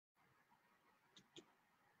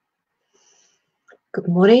Good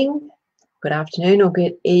morning, good afternoon, or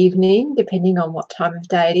good evening, depending on what time of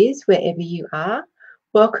day it is, wherever you are.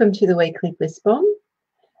 Welcome to the weekly Bliss Bomb.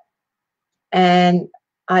 And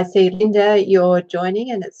I see, Linda, you're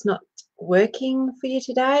joining and it's not working for you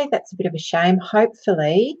today. That's a bit of a shame.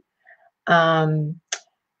 Hopefully, you'll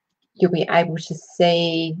be able to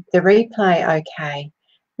see the replay okay.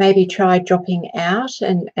 Maybe try dropping out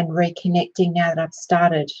and reconnecting now that I've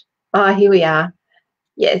started. Oh, here we are.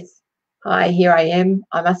 Yes. Hi, here I am.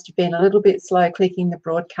 I must have been a little bit slow clicking the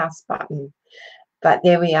broadcast button, but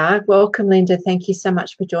there we are. Welcome, Linda. Thank you so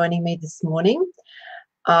much for joining me this morning.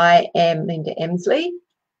 I am Linda Emsley,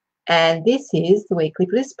 and this is the Weekly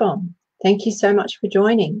Bliss Bomb. Thank you so much for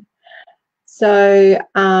joining. So,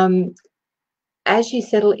 as you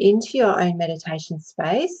settle into your own meditation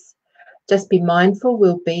space, just be mindful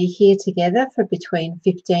we'll be here together for between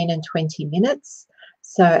 15 and 20 minutes.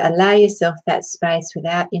 So allow yourself that space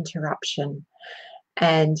without interruption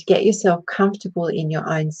and get yourself comfortable in your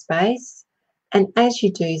own space. And as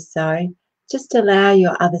you do so, just allow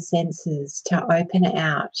your other senses to open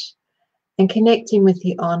out and connecting with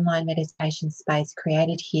the online meditation space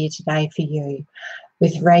created here today for you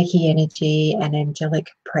with Reiki energy and angelic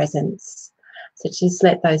presence. So just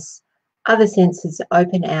let those other senses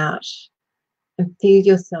open out and feel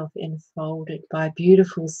yourself enfolded by a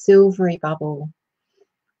beautiful silvery bubble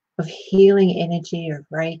of healing energy, of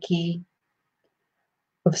Reiki,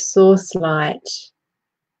 of source light,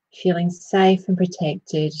 feeling safe and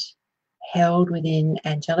protected, held within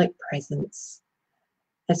angelic presence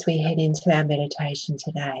as we head into our meditation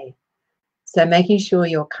today. So making sure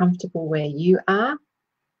you're comfortable where you are,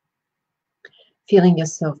 feeling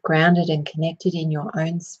yourself grounded and connected in your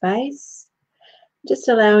own space, just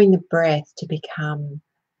allowing the breath to become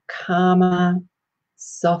calmer,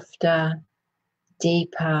 softer,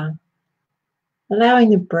 deeper,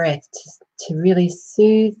 allowing the breath to really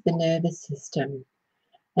soothe the nervous system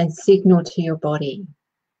and signal to your body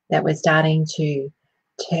that we're starting to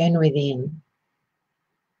turn within,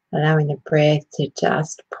 allowing the breath to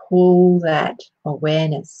just pull that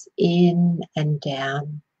awareness in and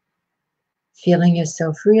down, feeling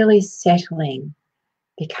yourself really settling,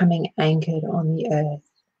 becoming anchored on the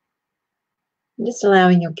earth. And just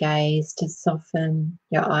allowing your gaze to soften,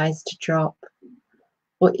 your eyes to drop,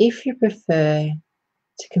 or if you prefer,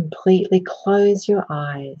 to completely close your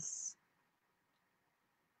eyes.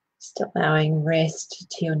 Just allowing rest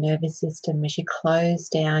to your nervous system as you close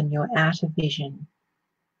down your outer vision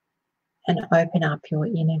and open up your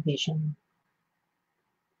inner vision.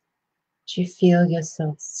 As you feel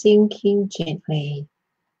yourself sinking gently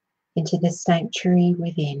into the sanctuary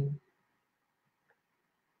within,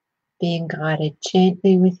 being guided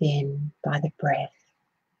gently within by the breath.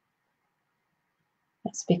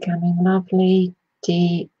 It's becoming lovely,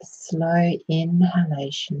 deep, slow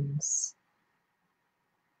inhalations,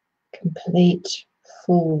 complete,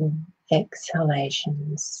 full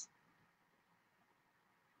exhalations.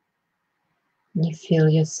 And you feel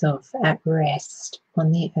yourself at rest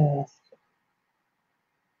on the earth,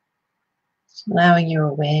 allowing your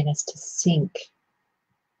awareness to sink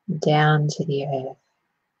down to the earth,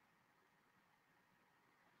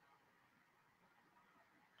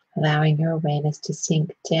 allowing your awareness to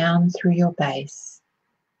sink down through your base,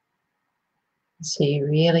 so you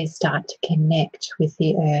really start to connect with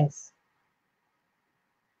the earth,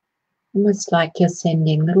 almost like you're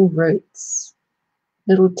sending little roots,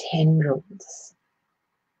 little tendrils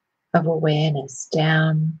of awareness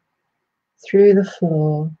down through the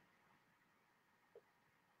floor,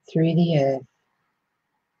 through the earth,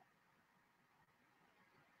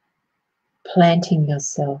 planting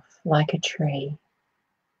yourself like a tree,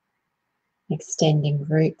 extending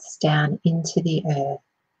roots down into the earth,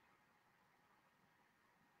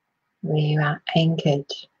 where you are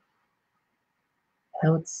anchored,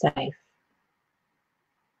 held safe, and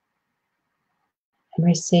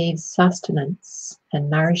receive sustenance and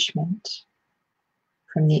nourishment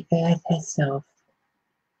from the earth herself.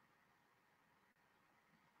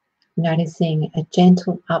 Noticing a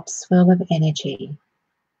gentle upswell of energy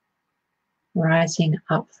rising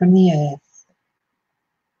up from the earth,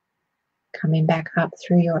 coming back up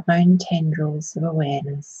through your own tendrils of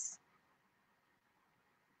awareness,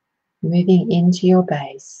 moving into your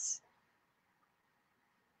base.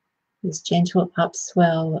 This gentle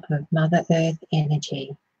upswell of Mother Earth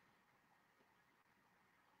energy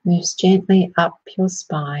moves gently up your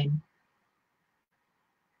spine,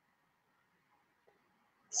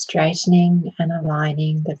 straightening and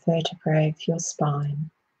aligning the vertebrae of your spine,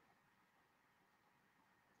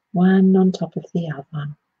 one on top of the other,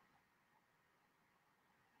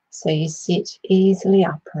 so you sit easily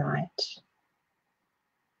upright,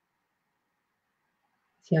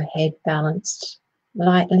 your head balanced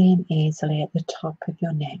lightly and easily at the top of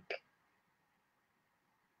your neck.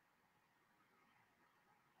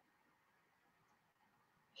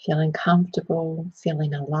 Feeling comfortable,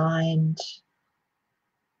 feeling aligned,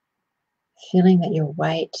 feeling that your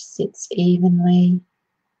weight sits evenly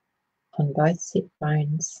on both sit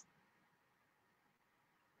bones.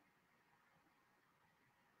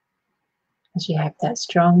 As you have that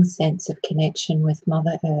strong sense of connection with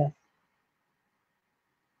Mother Earth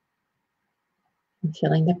and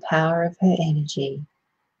feeling the power of her energy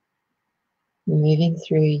moving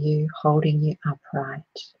through you, holding you upright.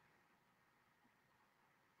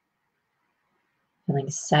 Feeling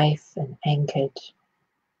safe and anchored,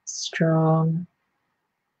 strong,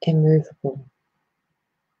 immovable.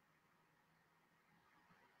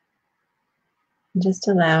 And just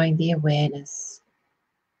allowing the awareness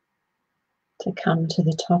to come to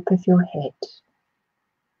the top of your head,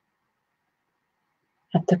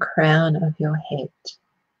 at the crown of your head.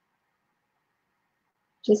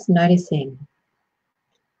 Just noticing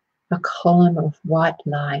a column of white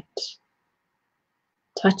light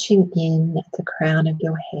touching in at the crown of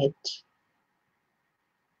your head.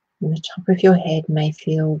 And the top of your head may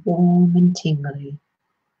feel warm and tingly.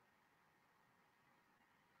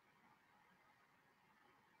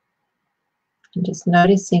 And just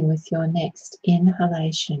noticing with your next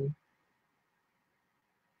inhalation,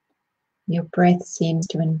 your breath seems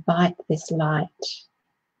to invite this light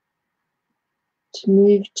to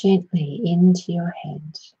move gently into your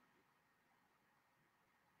head,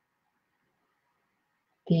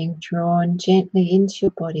 being drawn gently into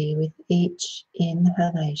your body with each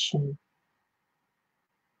inhalation,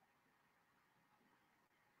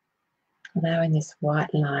 allowing this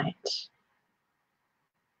white light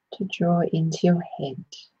to draw into your head,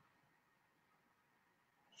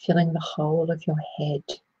 filling the whole of your head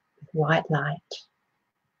with white light.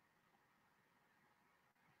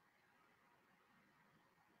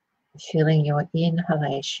 Feeling your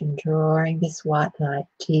inhalation drawing this white light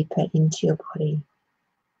deeper into your body,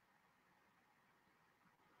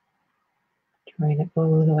 drawing it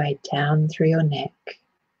all the way down through your neck,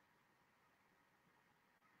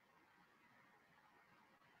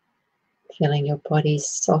 feeling your body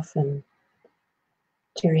soften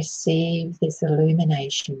to receive this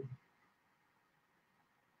illumination,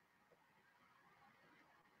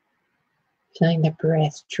 feeling the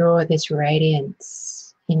breath draw this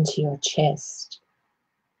radiance into your chest,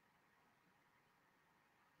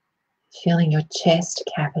 feeling your chest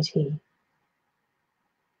cavity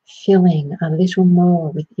filling a little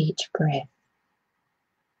more with each breath.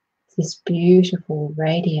 This beautiful,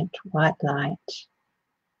 radiant white light.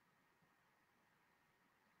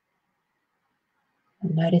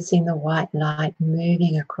 And noticing the white light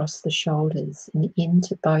moving across the shoulders and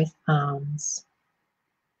into both arms.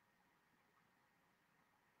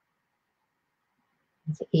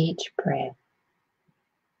 With each breath,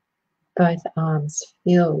 both arms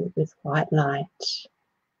fill with white light.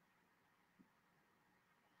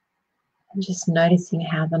 And just noticing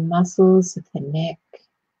how the muscles of the neck,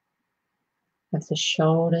 of the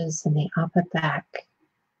shoulders and the upper back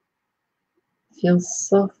feel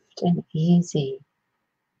soft and easy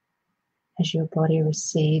as your body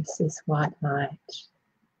receives this white light.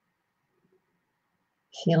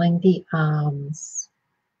 Feeling the arms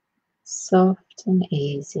soft and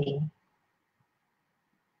easy,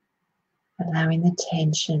 allowing the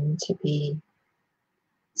tension to be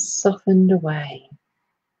softened away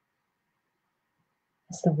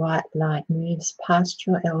as the white light moves past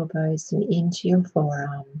your elbows and into your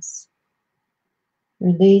forearms,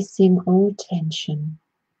 releasing all tension,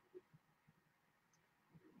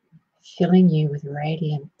 filling you with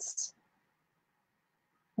radiance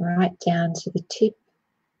right down to the tip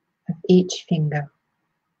of each finger.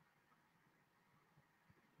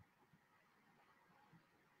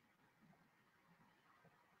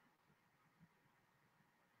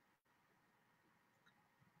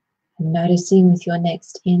 And noticing with your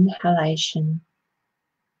next inhalation,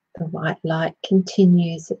 the white light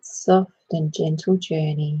continues its soft and gentle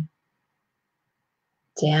journey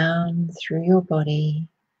down through your body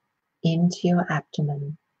into your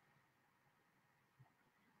abdomen,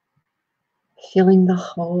 filling the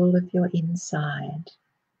whole of your inside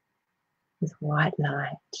with white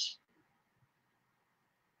light.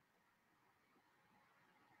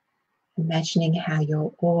 Imagining how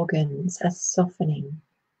your organs are softening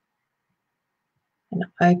and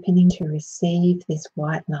opening to receive this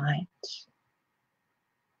white light.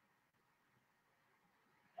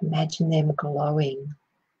 Imagine them glowing,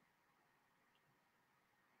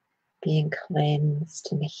 being cleansed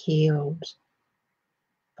and healed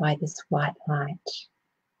by this white light.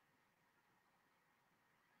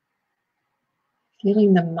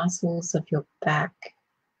 Feeling the muscles of your back,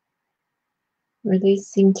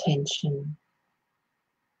 releasing tension.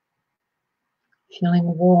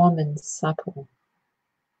 Feeling warm and supple.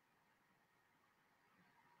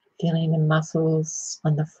 Feeling the muscles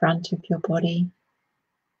on the front of your body,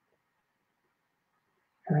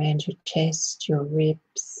 around your chest, your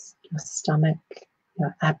ribs, your stomach,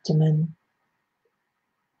 your abdomen,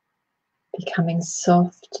 becoming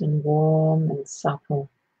soft and warm and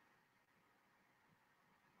supple.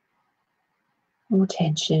 All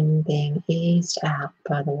tension being eased out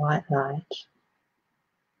by the white light.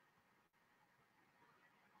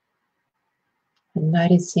 And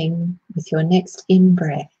noticing with your next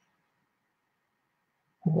in-breath,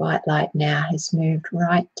 the white light now has moved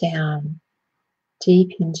right down,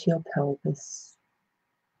 deep into your pelvis.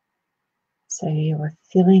 So you are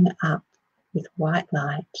filling up with white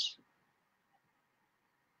light,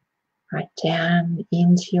 right down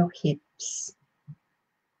into your hips,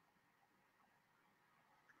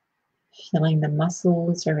 filling the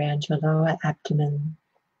muscles around your lower abdomen,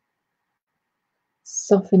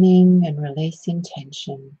 softening and releasing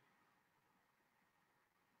tension.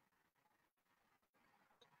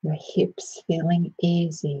 Your hips feeling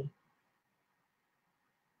easy.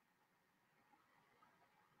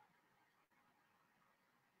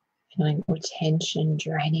 Feeling all tension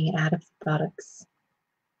draining out of the buttocks.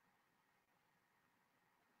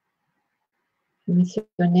 And with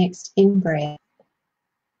your next in-breath,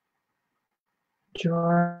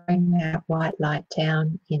 drawing that white light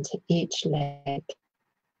down into each leg.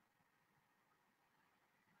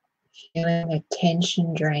 Feeling the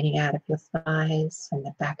tension draining out of your thighs and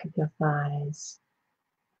the back of your thighs.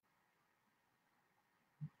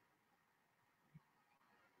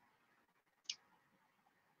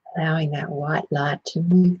 Allowing that white light to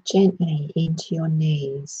move gently into your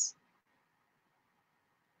knees.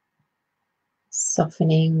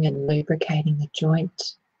 Softening and lubricating the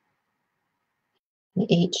joint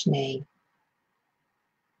in each knee.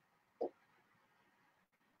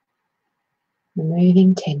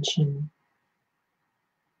 Removing tension.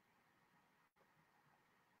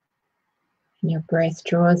 And your breath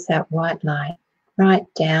draws that white light right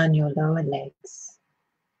down your lower legs.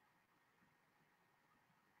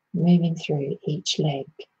 Moving through each leg,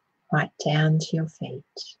 right down to your feet.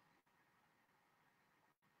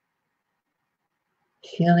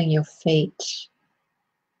 Feeling your feet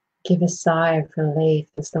give a sigh of relief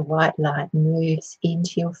as the white light moves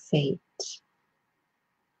into your feet.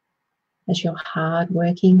 As your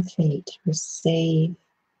hard-working feet receive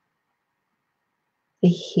the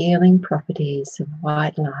healing properties of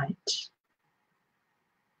white light.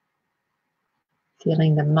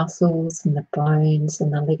 Feeling the muscles and the bones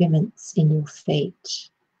and the ligaments in your feet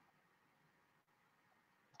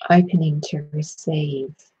opening to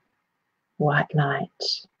receive white light.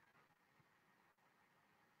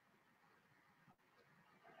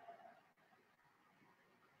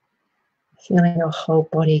 Feeling your whole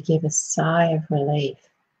body give a sigh of relief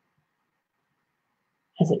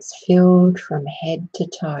as it's filled from head to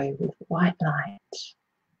toe with white light.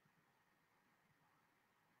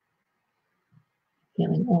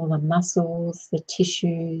 Feeling all the muscles, the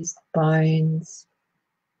tissues, the bones,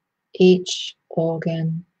 each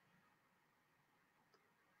organ,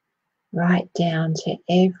 right down to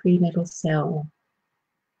every little cell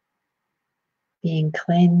being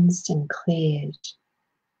cleansed and cleared,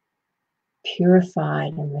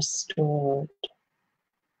 purified and restored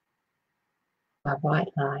by white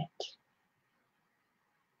light.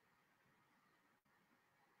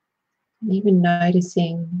 And even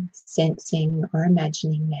noticing, sensing or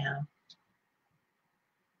imagining now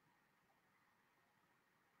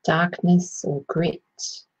darkness or grit,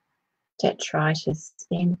 detritus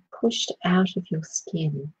being pushed out of your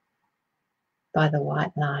skin by the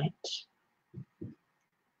white light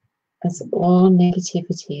as all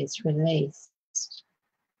negativity is released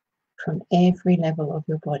from every level of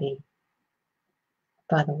your body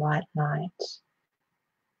by the white light.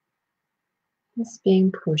 It's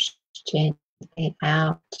being pushed gently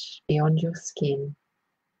out beyond your skin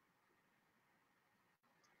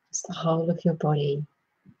as the whole of your body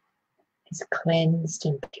is cleansed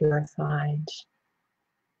and purified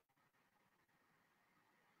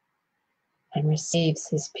and receives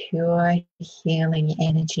this pure healing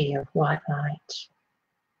energy of white light.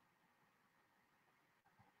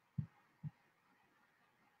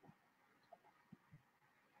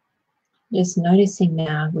 Just noticing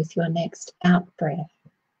now with your next out breath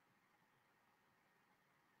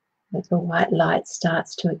that the white light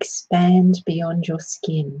starts to expand beyond your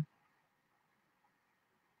skin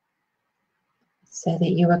so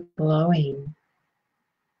that you are glowing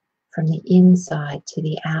from the inside to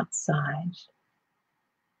the outside.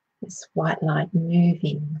 This white light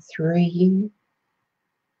moving through you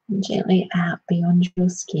and gently out beyond your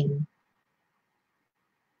skin,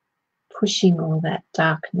 pushing all that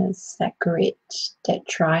darkness, that grit,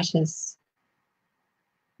 detritus,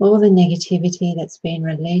 all the negativity that's been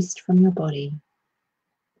released from your body.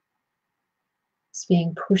 It's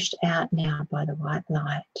being pushed out now by the white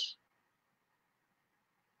light,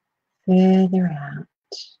 further out.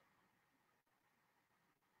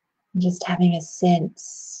 And just having a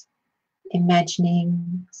sense,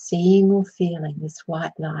 imagining, seeing or feeling this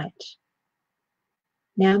white light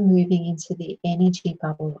now moving into the energy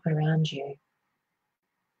bubble around you,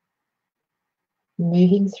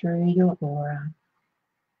 moving through your aura,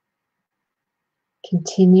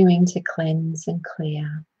 continuing to cleanse and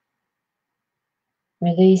clear,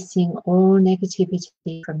 releasing all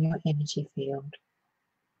negativity from your energy field.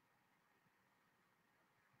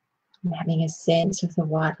 And having a sense of the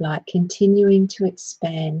white light continuing to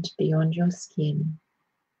expand beyond your skin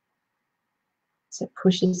as it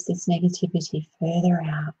pushes this negativity further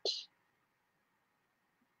out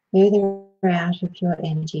of your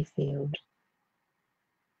energy field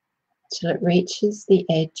till it reaches the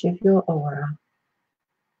edge of your aura.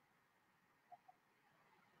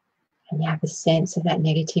 And you have a sense of that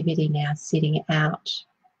negativity now sitting out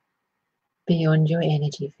beyond your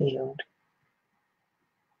energy field,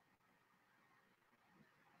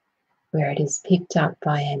 where it is picked up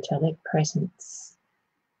by angelic presence,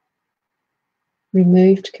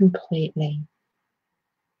 removed completely,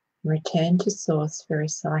 returned to source for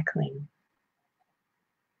recycling,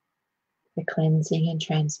 for cleansing and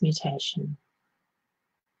transmutation,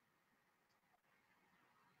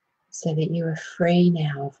 so that you are free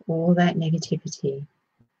now of all that negativity,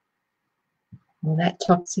 all that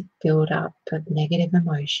toxic build-up of negative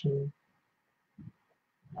emotion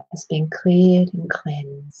has been cleared and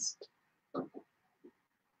cleansed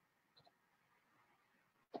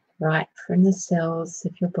right from the cells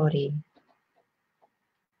of your body,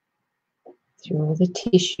 through all the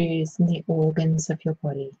tissues and the organs of your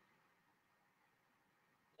body,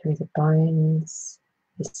 through the bones,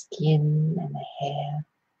 the skin and the hair,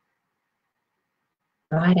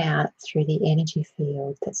 right out through the energy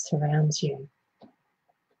field that surrounds you,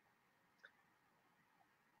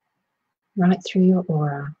 right through your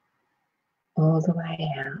aura, all the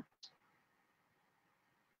way out,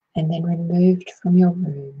 and then removed from your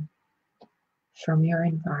room, from your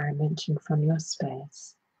environment and from your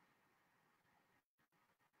space.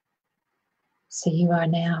 So you are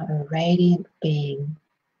now a radiant being,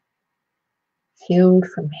 filled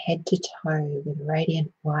from head to toe with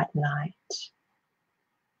radiant white light,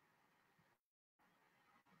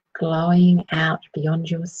 glowing out beyond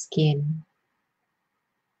your skin,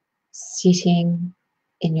 sitting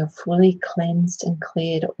in your fully cleansed and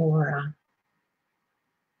cleared aura,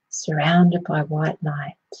 surrounded by white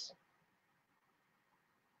light,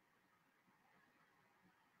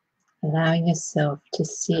 allowing yourself to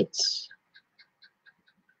sit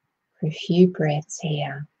for a few breaths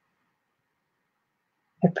here,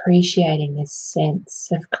 appreciating this sense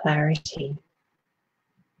of clarity,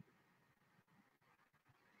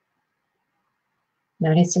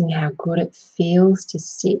 noticing how good it feels to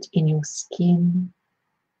sit in your skin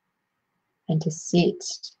and to sit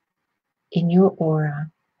in your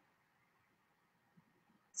aura,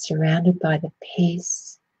 surrounded by the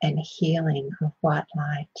peace and healing of white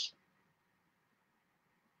light.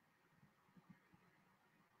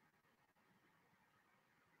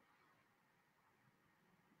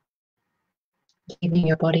 Giving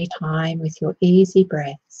your body time with your easy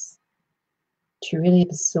breaths to really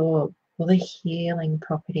absorb all the healing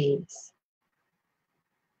properties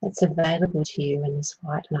that's available to you in this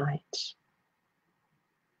white light.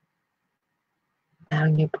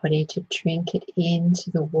 Allowing your body to drink it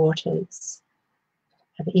into the waters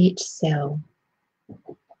of each cell.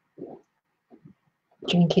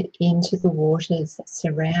 Drink it into the waters that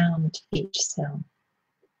surround each cell.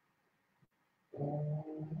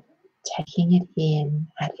 Taking it in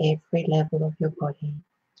at every level of your body,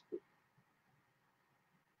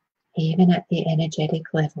 even at the energetic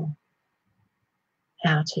level,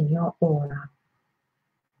 out in your aura.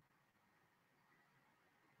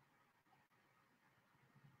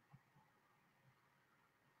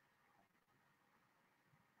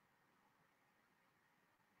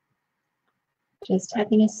 Just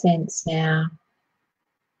having a sense now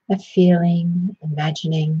of feeling,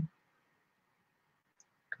 imagining,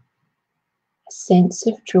 a sense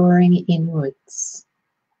of drawing inwards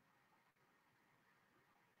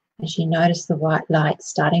as you notice the white light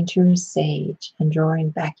starting to recede and drawing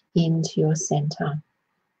back into your center.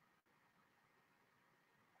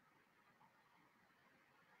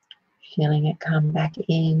 Feeling it come back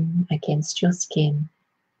in against your skin,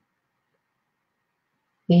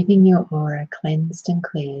 leaving your aura cleansed and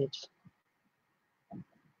cleared.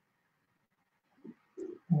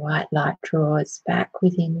 White light draws back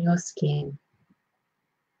within your skin,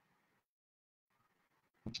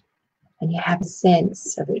 and you have a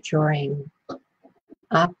sense of it drawing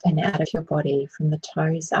up and out of your body from the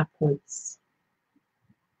toes upwards,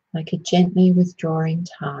 like a gently withdrawing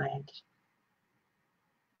tide.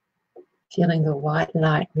 Feeling the white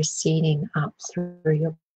light receding up through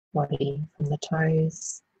your body from the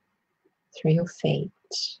toes, through your feet,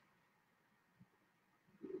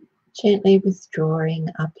 gently withdrawing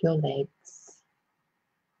up your legs,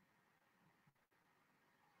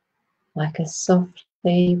 like a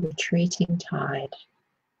softly retreating tide.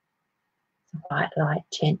 The white light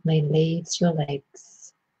gently leaves your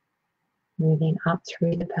legs, moving up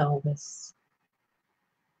through the pelvis.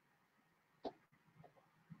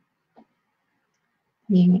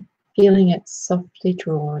 Feeling it softly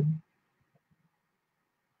drawn,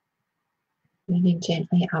 moving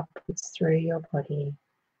gently upwards through your body,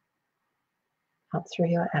 up through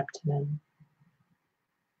your abdomen.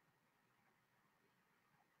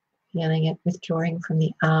 Feeling it withdrawing from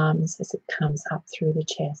the arms as it comes up through the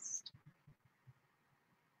chest.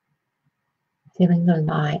 Feeling the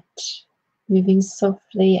light moving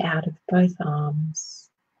softly out of both arms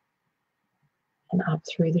and up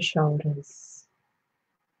through the shoulders.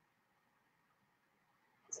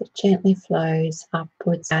 As it gently flows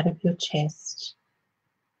upwards out of your chest,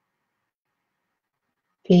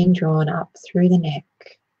 being drawn up through the neck,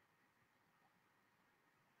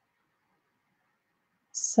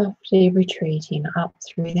 softly retreating up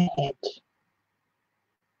through the head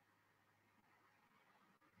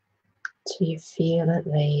till you feel it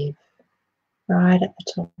leave right at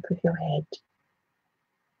the top of your head.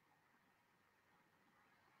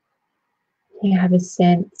 You have a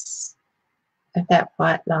sense of that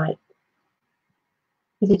white light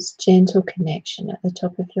with its gentle connection at the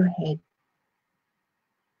top of your head,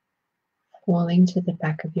 falling to the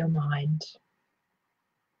back of your mind.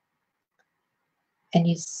 And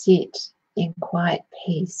you sit in quiet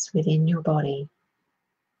peace within your body,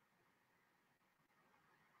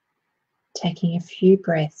 taking a few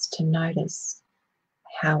breaths to notice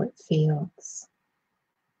how it feels.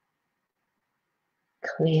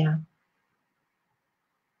 Clear,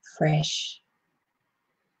 fresh,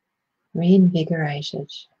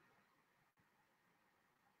 reinvigorated.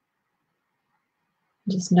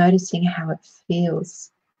 Just noticing how it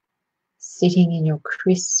feels sitting in your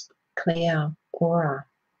crisp, clear aura.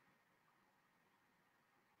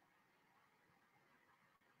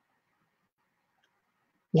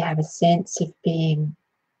 You have a sense of being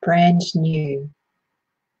brand new,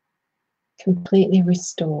 completely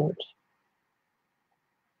restored,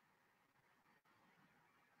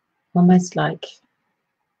 almost like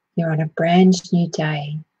you're on a brand new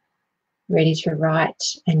day, ready to write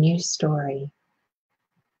a new story.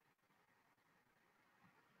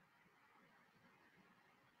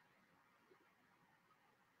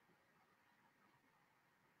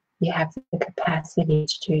 You have the capacity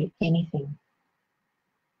to do anything.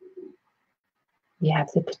 You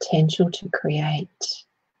have the potential to create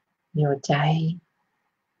your day,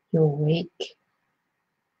 your week,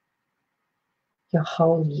 your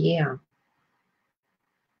whole year,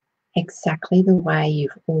 exactly the way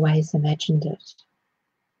you've always imagined it.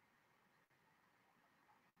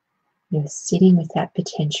 You're sitting with that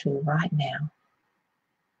potential right now.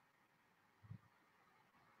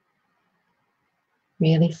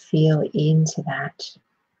 Really feel into that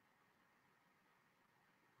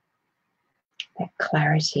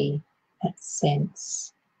clarity, that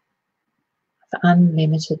sense of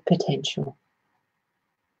unlimited potential.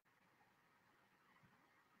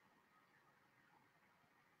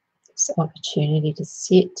 This opportunity to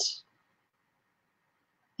sit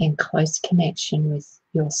in close connection with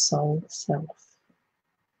your soul self.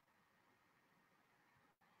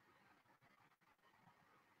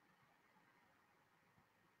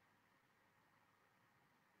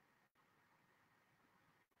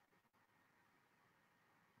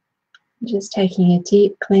 Just taking a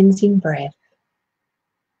deep cleansing breath,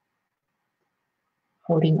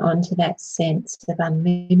 holding on to that sense of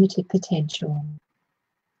unlimited potential.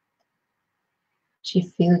 As you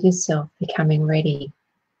feel yourself becoming ready,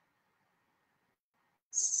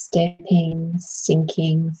 stepping,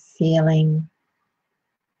 sinking, feeling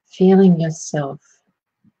yourself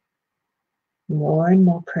more and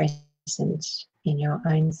more present in your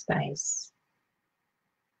own space.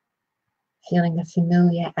 Feeling the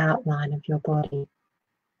familiar outline of your body,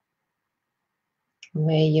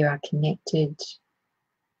 where you are connected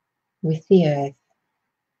with the earth,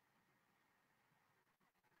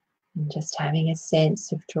 and just having a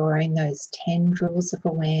sense of drawing those tendrils of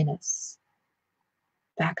awareness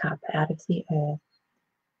back up out of the earth,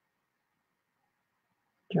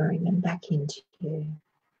 drawing them back into you,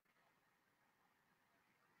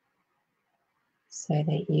 so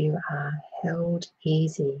that you are held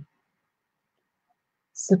easy,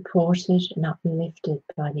 supported and uplifted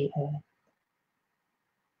by the earth.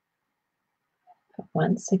 But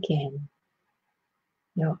once again,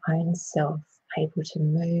 your own self able to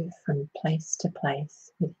move from place to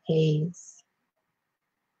place with ease,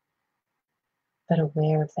 but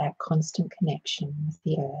aware of that constant connection with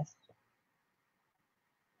the earth.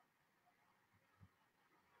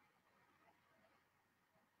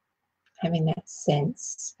 Having that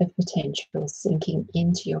sense of potential sinking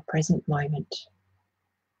into your present moment.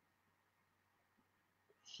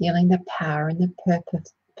 Feeling the power and the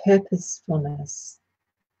purposefulness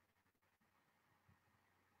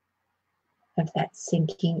of that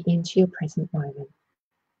sinking into your present moment.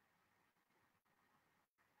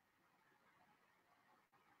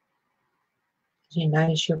 You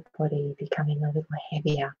notice your body becoming a little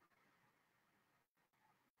heavier,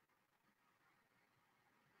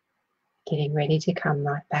 getting ready to come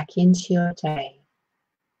right back into your day,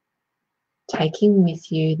 taking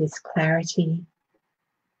with you this clarity,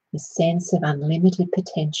 this sense of unlimited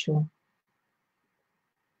potential,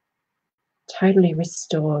 totally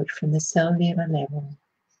restored from the cellular level.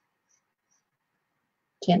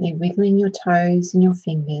 Gently wiggling your toes and your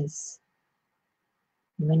fingers.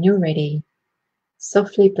 And when you're ready,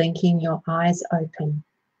 softly blinking your eyes open,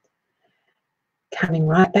 coming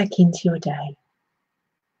right back into your day.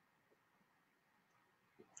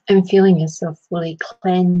 And feeling yourself fully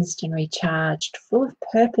cleansed and recharged, full of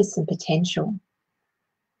purpose and potential,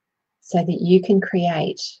 so that you can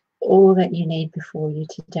create all that you need before you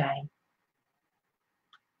today.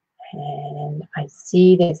 And I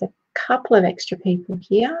see there's a couple of extra people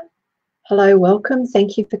here. Hello, welcome,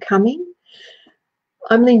 thank you for coming.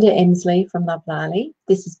 I'm Linda Emsley from Love Lali.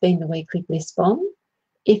 This has been the Weekly Bliss Bomb.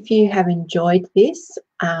 If you have enjoyed this,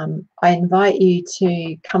 I invite you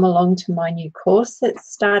to come along to my new course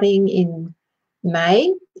that's starting in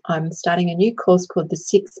May. I'm starting a new course called The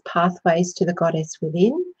 6 Pathways to the Goddess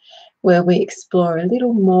Within, where we explore a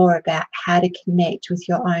little more about how to connect with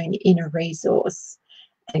your own inner resource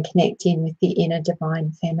and connect in with the inner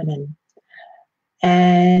divine feminine.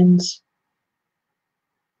 And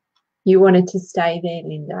you wanted to stay there,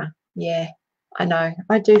 Linda. Yeah, I know.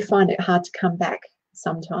 I do find it hard to come back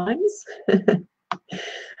sometimes.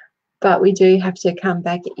 But we do have to come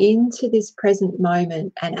back into this present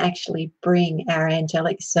moment and actually bring our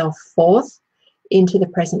angelic self forth into the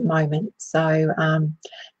present moment. So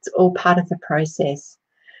it's all part of the process.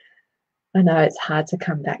 I know it's hard to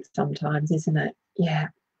come back sometimes, isn't it? Yeah.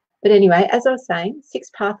 But anyway, as I was saying,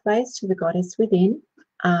 6 Pathways to the Goddess Within.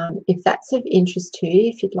 If that's of interest to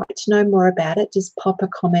you, if you'd like to know more about it, just pop a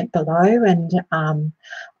comment below and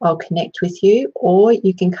I'll connect with you. Or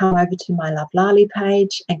you can come over to my Love Lali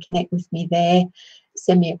page and connect with me there.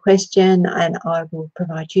 Send me a question and I will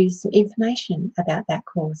provide you some information about that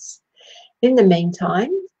course. In the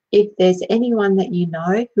meantime, if there's anyone that you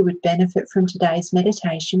know who would benefit from today's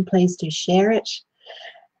meditation, please do share it.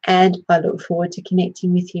 And I look forward to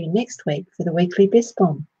connecting with you next week for the Weekly Bliss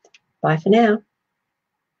Bomb. Bye for now.